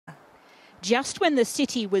Just when the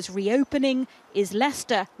city was reopening, is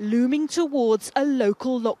Leicester looming towards a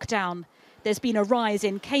local lockdown? There's been a rise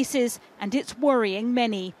in cases and it's worrying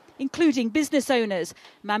many, including business owners.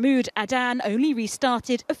 Mahmoud Adan only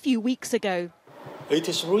restarted a few weeks ago. It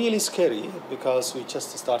is really scary because we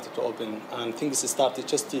just started to open and things started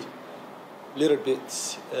just a little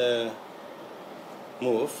bit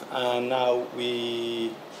move, and now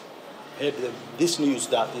we heard this news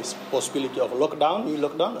that is possibility of a lockdown, new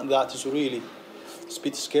lockdown, and that is really a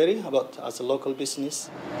bit scary about as a local business.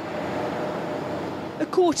 A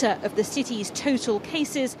quarter of the city's total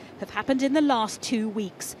cases have happened in the last 2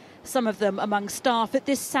 weeks, some of them among staff at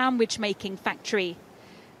this sandwich-making factory.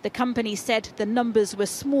 The company said the numbers were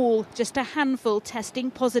small, just a handful testing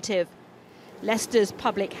positive. Leicester's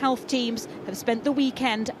public health teams have spent the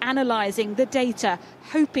weekend analysing the data,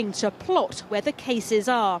 hoping to plot where the cases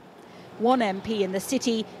are. One MP in the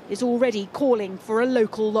city is already calling for a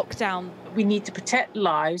local lockdown. We need to protect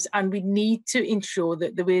lives and we need to ensure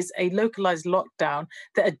that there is a localised lockdown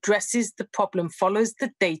that addresses the problem, follows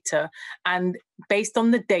the data, and based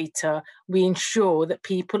on the data, we ensure that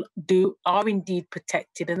people are indeed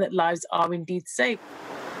protected and that lives are indeed safe.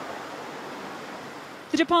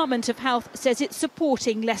 The Department of Health says it's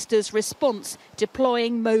supporting Leicester's response,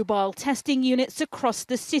 deploying mobile testing units across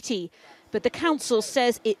the city. But the council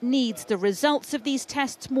says it needs the results of these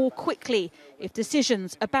tests more quickly if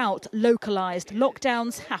decisions about localised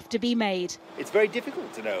lockdowns have to be made. It's very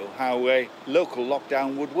difficult to know how a local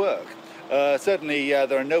lockdown would work. Certainly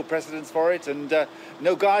there are no precedents for it and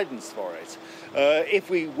no guidance for it. If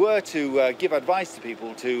we were to give advice to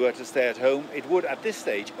people to stay at home, it would at this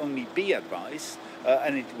stage only be advice.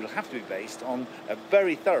 And it will have to be based on a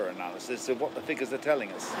very thorough analysis of what the figures are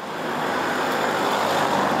telling us.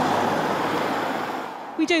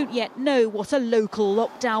 We don't yet know what a local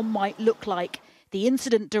lockdown might look like. The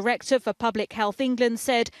incident director for Public Health England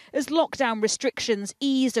said as lockdown restrictions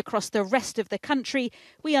ease across the rest of the country,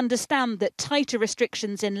 we understand that tighter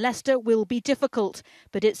restrictions in Leicester will be difficult,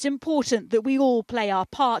 but it's important that we all play our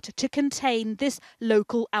part to contain this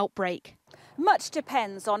local outbreak. Much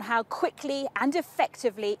depends on how quickly and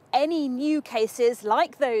effectively any new cases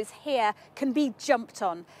like those here can be jumped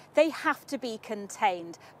on. They have to be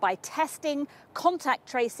contained by testing, contact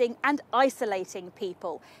tracing and isolating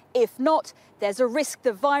people. If not, there's a risk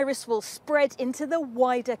the virus will spread into the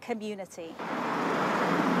wider community.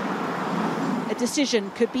 A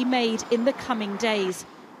decision could be made in the coming days.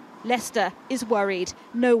 Leicester is worried.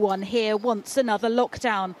 No one here wants another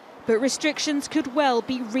lockdown. But restrictions could well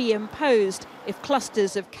be reimposed if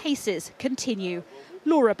clusters of cases continue.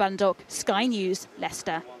 Laura Bundock, Sky News,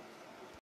 Leicester.